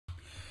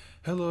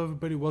Hello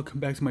everybody, welcome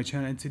back to my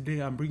channel, and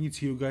today I'm bringing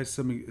to you guys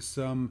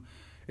some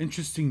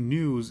interesting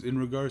news in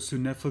regards to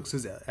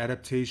Netflix's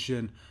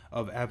adaptation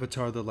of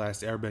Avatar: The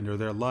Last Airbender,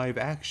 their live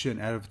action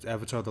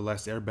Avatar: The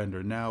Last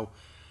Airbender. Now,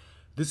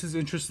 this is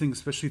interesting,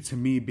 especially to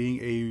me being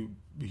a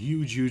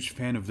huge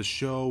fan of the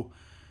show.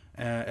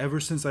 Ever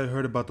since I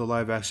heard about the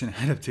live action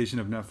adaptation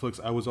of Netflix,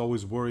 I was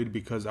always worried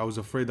because I was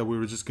afraid that we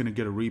were just going to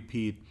get a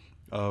repeat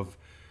of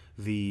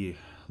the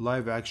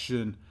live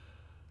action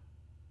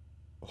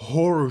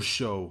horror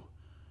show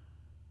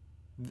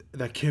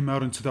that came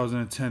out in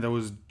 2010 that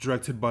was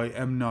directed by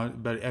M.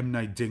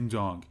 Night Ding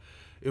Dong.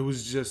 It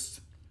was just,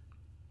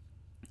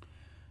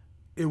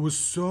 it was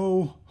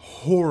so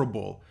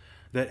horrible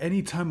that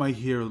anytime I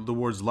hear the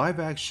words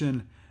live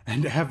action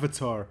and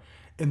Avatar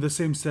in the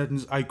same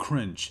sentence, I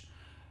cringe.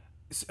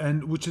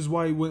 And which is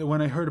why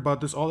when I heard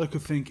about this, all I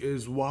could think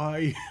is,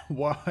 why,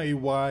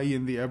 why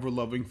in the ever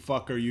loving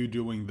fuck are you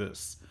doing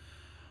this?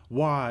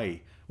 Why?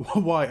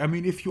 Why? I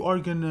mean, if you are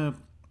gonna,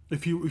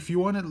 if you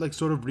want to like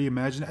sort of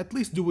reimagine, at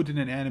least do it in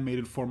an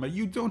animated format.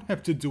 You don't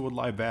have to do it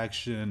live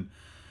action.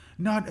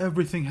 Not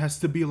everything has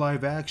to be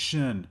live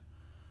action.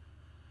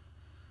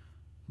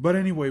 But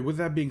anyway, with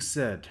that being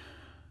said,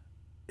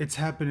 it's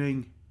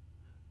happening.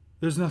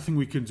 There's nothing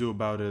we can do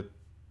about it.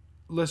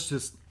 Let's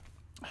just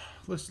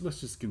let's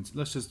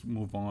just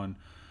move on.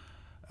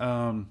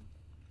 Um,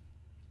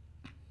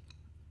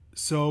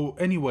 So,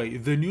 anyway,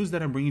 the news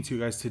that I'm bringing to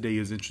you guys today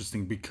is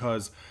interesting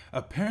because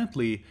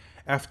apparently,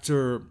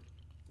 after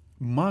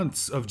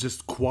months of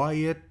just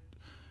quiet,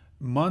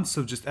 months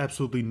of just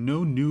absolutely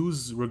no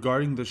news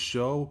regarding the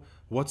show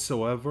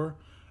whatsoever,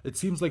 it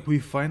seems like we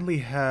finally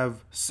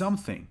have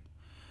something.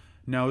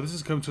 Now, this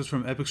is coming to us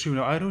from Epic Stream.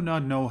 Now, I do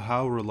not know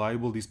how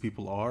reliable these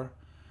people are,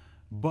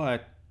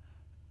 but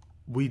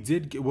we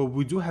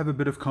do have a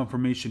bit of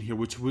confirmation here,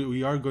 which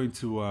we are going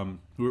to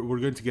we're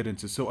going to get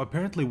into. So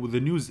apparently what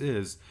the news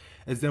is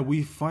that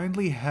we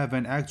finally have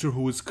an actor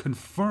who is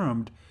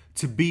confirmed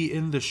to be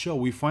in the show.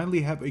 We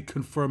finally have a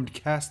confirmed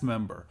cast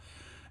member.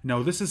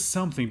 Now this is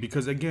something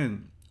because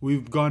again,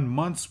 we've gone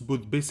months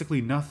with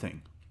basically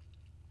nothing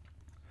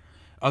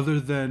other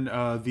than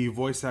the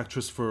voice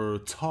actress for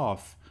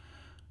Toph,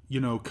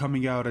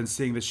 coming out and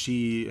saying that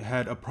she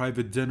had a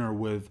private dinner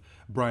with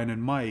Brian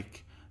and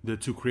Mike, the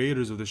two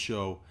creators of the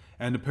show,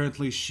 and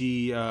apparently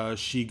she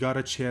got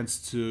a chance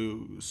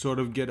to sort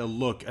of get a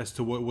look as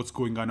to what's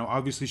going on. Now,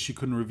 obviously, she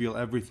couldn't reveal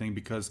everything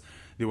because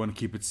they want to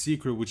keep it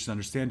secret, which is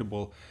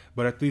understandable.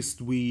 But at least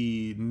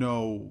we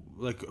know,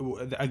 like,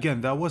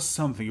 again, that was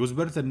something. It was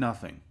better than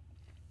nothing.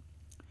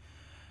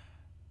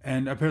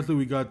 And apparently,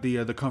 we got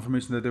the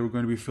confirmation that they were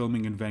going to be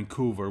filming in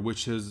Vancouver,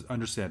 which is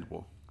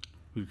understandable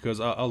because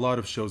a lot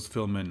of shows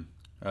film in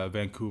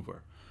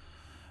Vancouver.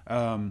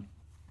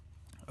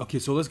 Okay,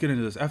 so let's get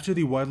into this. After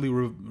the widely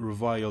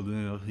reviled,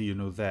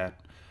 that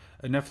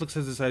Netflix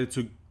has decided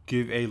to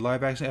give a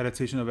live-action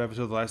adaptation of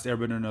Avatar: The Last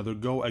Airbender another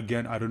go.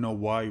 Again, I don't know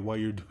why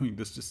you're doing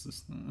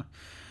this.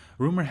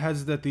 Rumor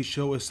has it that the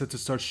show is set to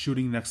start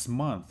shooting next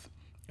month,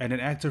 and an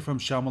actor from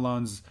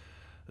Shyamalan's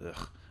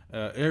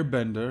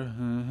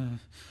Airbender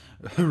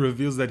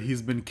reveals that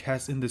he's been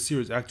cast in the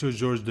series. Actor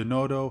George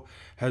Denoto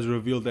has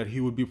revealed that he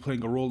would be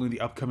playing a role in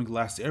the upcoming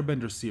Last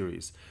Airbender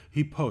series.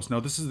 He posts, now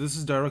this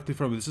is directly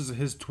from, this is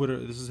his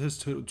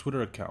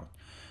Twitter account.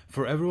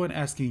 For everyone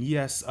asking,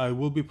 yes, I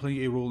will be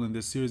playing a role in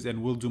this series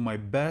and will do my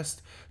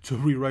best to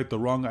rewrite the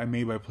wrong I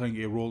made by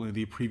playing a role in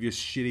the previous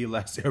shitty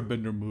Last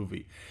Airbender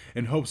movie.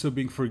 In hopes of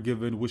being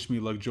forgiven, wish me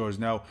luck, George.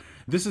 Now,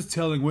 this is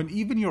telling when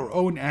even your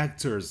own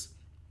actors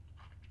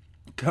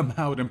come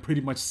out and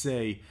pretty much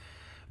say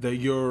that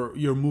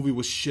your movie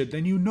was shit,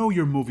 then you know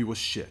your movie was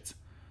shit.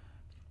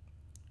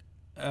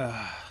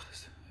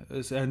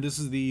 And this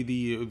is the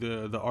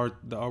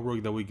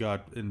artwork that we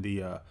got in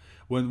the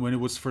when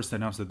it was first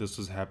announced that this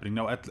was happening.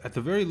 Now, at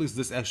the very least,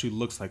 this actually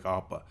looks like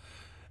Appa.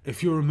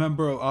 If you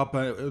remember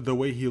Appa, the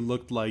way he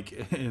looked like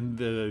in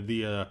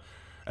the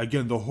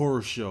again the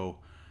horror show,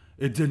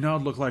 it did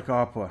not look like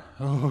Appa.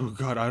 Oh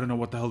God, I don't know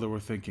what the hell they were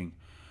thinking.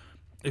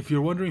 If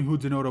you're wondering who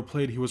Denoto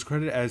played, he was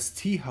credited as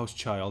Tea House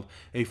Child,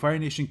 a Fire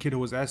Nation kid who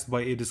was asked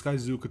by a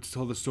disguised Zuko to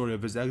tell the story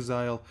of his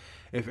exile.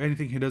 If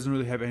anything, he doesn't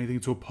really have anything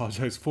to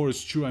apologize for.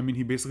 It's true. I mean,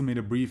 he basically made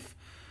a brief,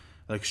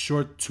 like,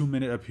 short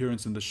 2-minute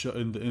appearance in the show,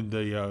 in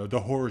the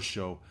horror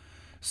show.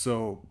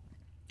 So,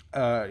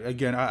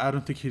 again, I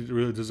don't think he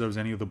really deserves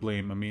any of the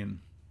blame. I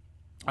mean,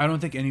 I don't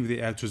think any of the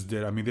actors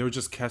did. I mean, they were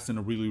just cast in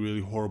a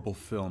really horrible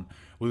film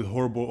with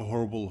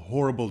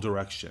horrible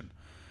direction.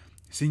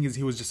 Seeing as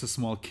he was just a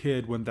small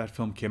kid when that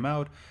film came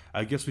out,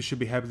 I guess we should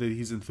be happy that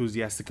he's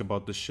enthusiastic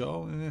about the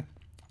show.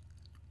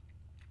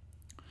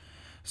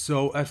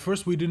 So, at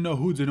first we didn't know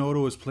who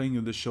Denoto was playing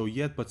in the show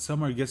yet, but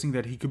some are guessing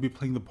that he could be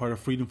playing the part of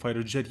Freedom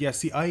Fighter Jet. Yeah,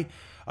 see, I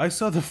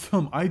saw the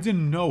film. I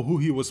didn't know who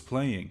he was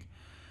playing.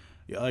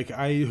 Like,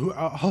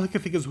 all I can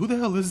think is, who the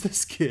hell is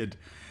this kid?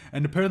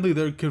 And apparently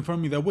they're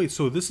confirming that, wait,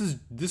 so this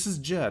is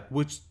Jet,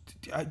 which,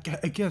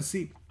 again,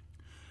 see...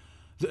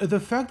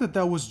 The fact that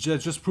that was Jet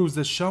just proves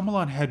that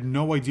Shyamalan had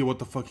no idea what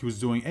the fuck he was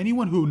doing.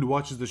 Anyone who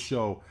watches the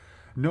show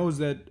knows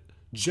that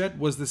Jet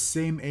was the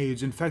same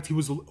age. In fact, he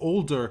was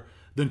older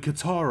than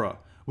Katara,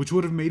 which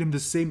would have made him the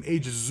same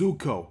age as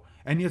Zuko.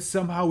 And yet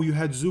somehow you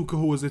had Zuko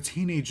who was a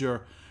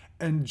teenager,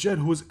 and Jet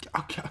who was.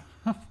 Okay,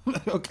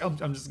 okay,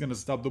 I'm just gonna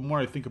stop. The more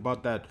I think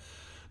about that,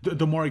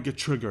 the more I get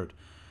triggered.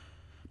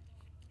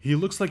 He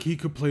looks like he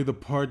could play the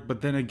part,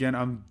 but then again,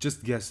 I'm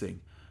just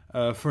guessing.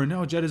 For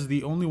now, Jet is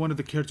the only one of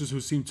the characters who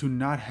seem to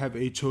not have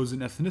a chosen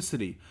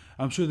ethnicity.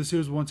 I'm sure the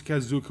series wants to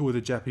cast Zuko with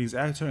a Japanese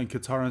actor and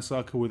Katara and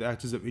Sokka with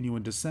actors of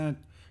Inuit descent.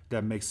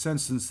 That makes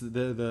sense since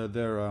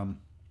their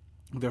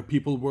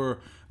people were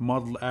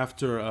modeled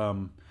after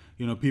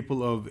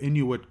people of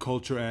Inuit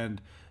culture,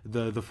 and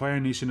the Fire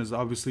Nation is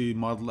obviously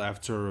modeled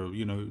after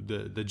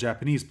the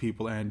Japanese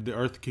people, and the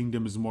Earth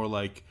Kingdom is more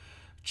like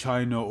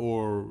China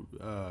or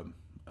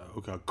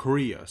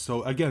Korea.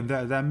 So again,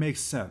 that makes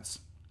sense.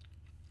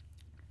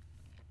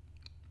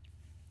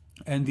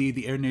 And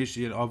the Air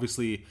Nation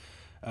obviously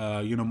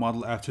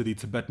modeled after the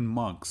Tibetan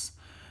monks.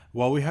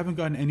 While we haven't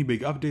gotten any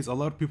big updates, a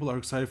lot of people are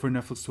excited for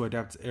Netflix to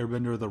adapt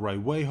Airbender the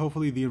right way.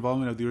 Hopefully, the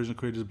involvement of the original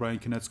creators Brian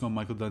Konietzko and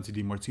Michael Dante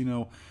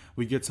DiMartino,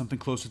 we get something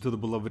closer to the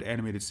beloved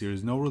animated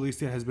series. No release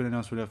date has been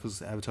announced for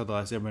Netflix's Avatar: The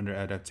Last Airbender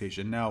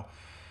adaptation. Now,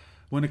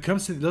 when it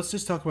comes to, let's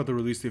just talk about the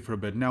release date for a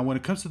bit. Now, when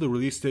it comes to the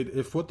release date,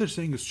 if what they're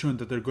saying is true and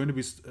that they're going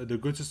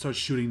to start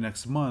shooting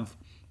next month,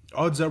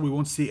 odds are we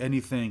won't see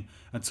anything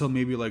until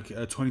maybe like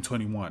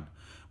 2021.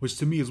 Which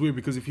to me is weird,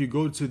 because if you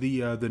go to the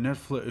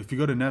Netflix, if you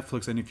go to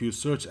Netflix and if you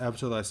search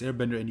Avatar: The Last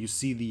Airbender and you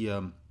see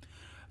the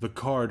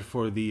card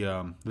for the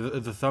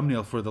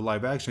thumbnail for the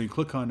live action, you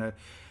click on it,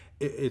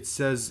 it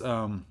says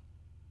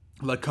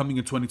like coming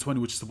in 2020,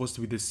 which is supposed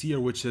to be this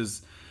year, which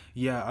is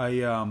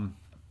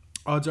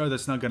odds are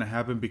that's not going to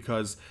happen,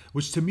 because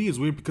which to me is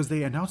weird, because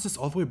they announced this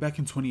all the way back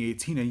in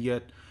 2018 and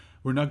yet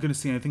we're not going to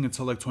see anything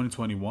until like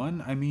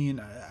 2021. I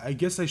mean, I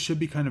guess I should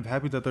be kind of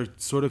happy that they're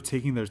sort of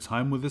taking their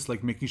time with this,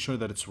 like making sure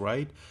that it's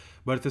right.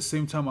 But at the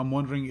same time, I'm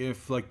wondering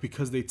if, like,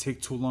 because they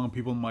take too long,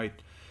 people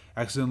might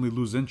accidentally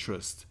lose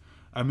interest.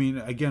 I mean,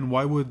 again,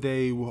 why would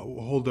they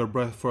hold their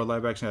breath for a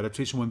live action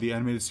adaptation when the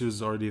animated series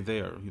is already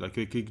there? Like,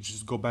 they could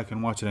just go back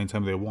and watch it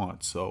anytime they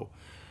want. So,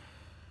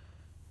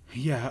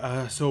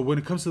 yeah. So when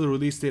it comes to the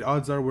release date,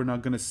 odds are we're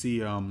not gonna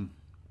see anything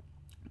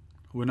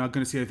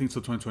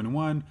until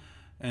 2021.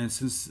 And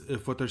since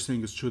if what they're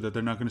saying is true, that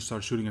they're not going to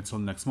start shooting until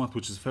next month,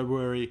 which is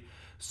February,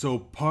 so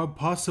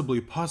possibly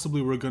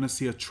we're going to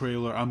see a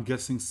trailer. I'm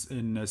guessing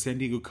in San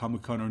Diego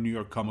Comic-Con or New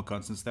York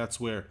Comic-Con, since that's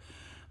where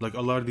like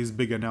a lot of these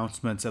big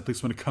announcements, at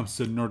least when it comes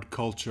to nerd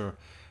culture,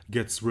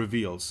 gets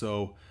revealed.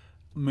 So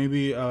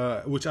maybe,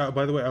 by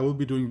the way, I will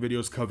be doing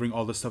videos covering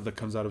all the stuff that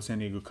comes out of San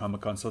Diego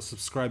Comic-Con. So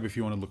subscribe if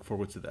you want to look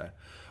forward to that.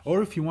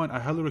 Or if you want, I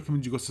highly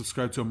recommend you go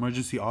subscribe to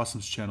Emergency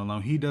Awesome's channel. Now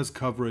he does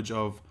coverage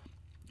of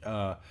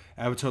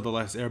Avatar: The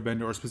Last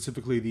Airbender, or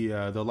specifically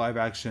the live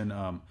action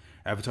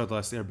Avatar: The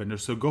Last Airbender.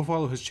 So go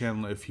follow his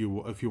channel if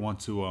you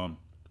want some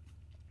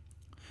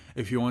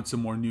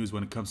more news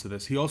when it comes to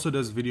this. He also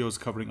does videos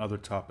covering other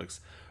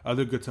topics,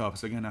 other good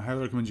topics. Again, I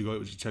highly recommend you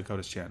go check out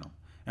his channel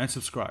and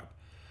subscribe.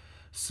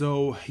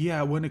 So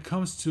yeah, when it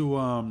comes to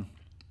I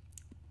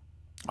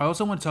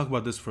also want to talk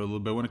about this for a little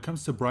bit. When it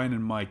comes to Brian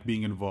and Mike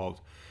being involved,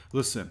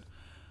 listen.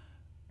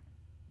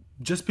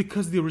 Just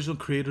because the original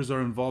creators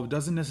are involved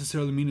doesn't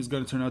necessarily mean it's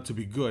going to turn out to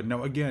be good.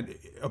 Now, again,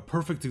 a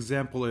perfect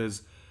example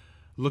is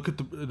look at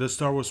the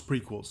Star Wars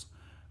prequels.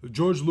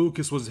 George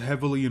Lucas was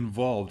heavily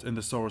involved in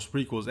the Star Wars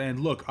prequels. And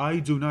look, I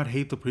do not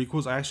hate the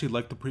prequels. I actually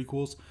like the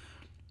prequels.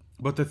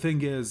 But the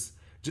thing is,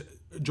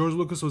 George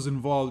Lucas was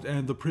involved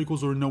and the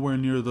prequels were nowhere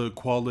near the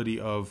quality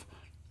of...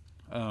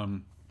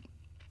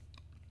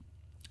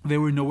 they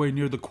were nowhere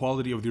near the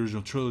quality of the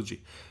original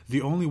trilogy.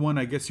 The only one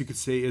I guess you could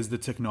say is the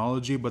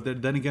technology, but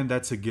then again,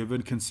 that's a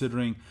given,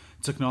 considering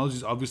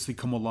technology's obviously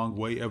come a long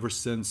way ever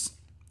since,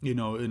 in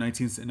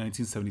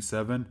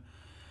 1977.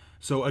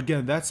 So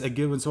again, that's a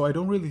given. So I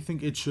don't really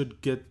think it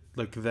should get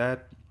like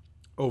that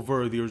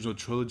over the original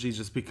trilogy,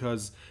 just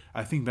because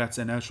I think that's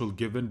a natural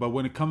given. But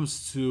when it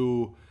comes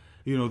to,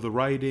 the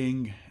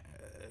writing,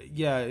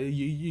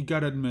 you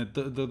gotta admit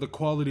the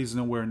quality is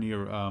nowhere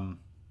near.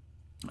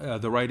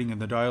 The writing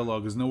and the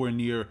dialogue is nowhere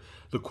near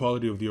the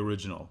quality of the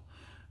original.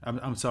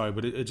 I'm sorry,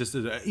 but it just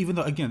is. Even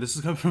though, again, this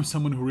is coming from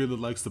someone who really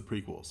likes the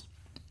prequels.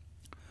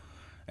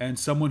 And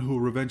someone who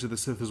Revenge of the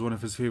Sith is one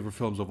of his favorite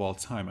films of all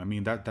time. I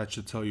mean, that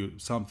should tell you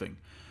something.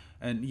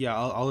 And yeah,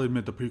 I'll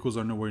admit the prequels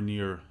are nowhere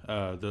near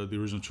the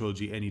original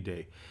trilogy any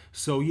day.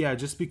 So yeah,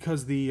 just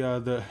because the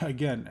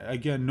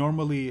again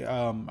normally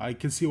I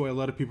can see why a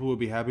lot of people would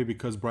be happy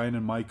because Brian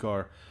and Mike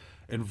are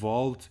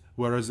involved,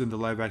 whereas in the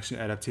live action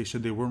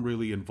adaptation they weren't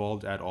really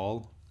involved at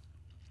all.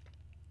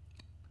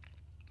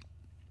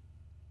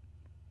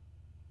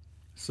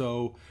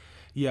 So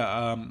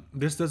yeah,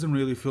 this doesn't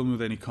really fill me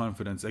with any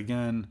confidence.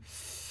 Then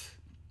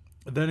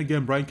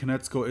again, Brian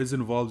Konietzko is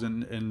involved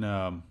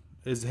in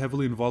is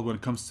heavily involved when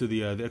it comes to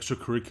the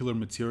extracurricular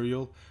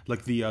material,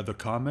 like the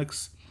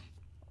comics.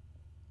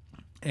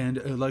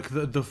 And like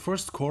the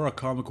first Korra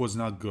comic was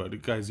not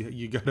good, guys.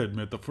 You gotta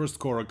admit the first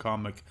Korra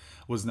comic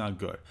was not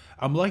good.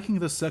 I'm liking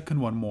the second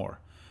one more,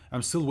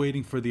 I'm still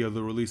waiting for the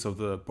release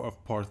of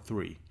part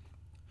 3.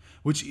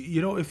 Which,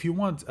 if you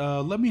want,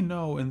 let me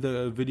know in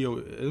the video.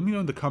 Let me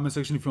know in the comment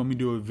section if you want me to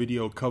do a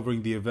video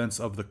covering the events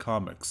of the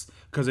comics,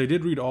 because I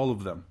did read all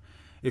of them.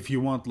 If you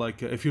want,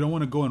 like, if you don't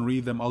want to go and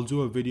read them, I'll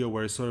do a video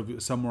where I sort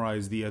of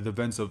summarize the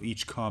events of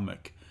each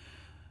comic,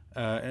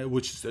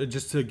 which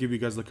just to give you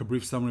guys like a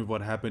brief summary of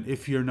what happened.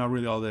 If you're not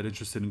really all that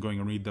interested in going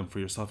and read them for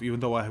yourself, even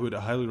though I would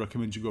highly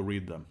recommend you go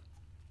read them.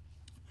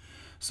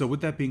 So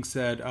with that being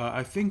said,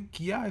 I think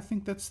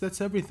that's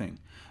everything.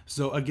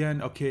 So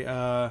again,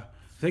 okay.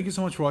 Thank you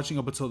so much for watching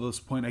up until this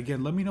point.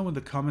 Again, let me know in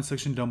the comment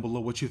section down below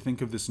what you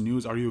think of this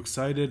news. Are you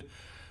excited?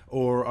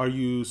 Or are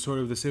you sort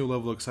of the same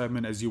level of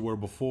excitement as you were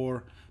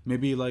before?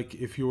 Maybe like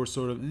if you were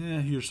sort of,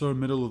 you're sort of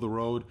middle of the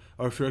road.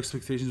 Or if your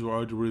expectations were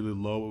already really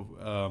low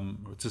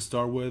to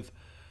start with.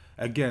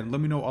 Again,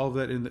 let me know all of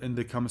that in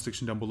the comment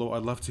section down below.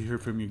 I'd love to hear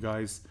from you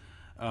guys.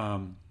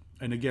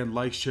 And again,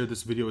 like, share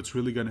this video. It's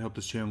really going to help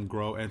this channel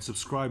grow. And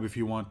subscribe if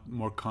you want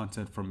more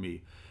content from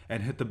me.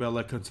 And hit the bell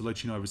icon to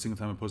let you know every single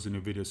time I post a new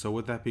video. So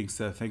with that being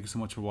said, thank you so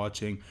much for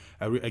watching.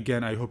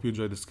 Again, I hope you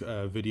enjoyed this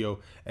video.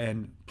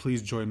 And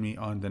please join me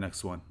on the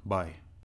next one. Bye.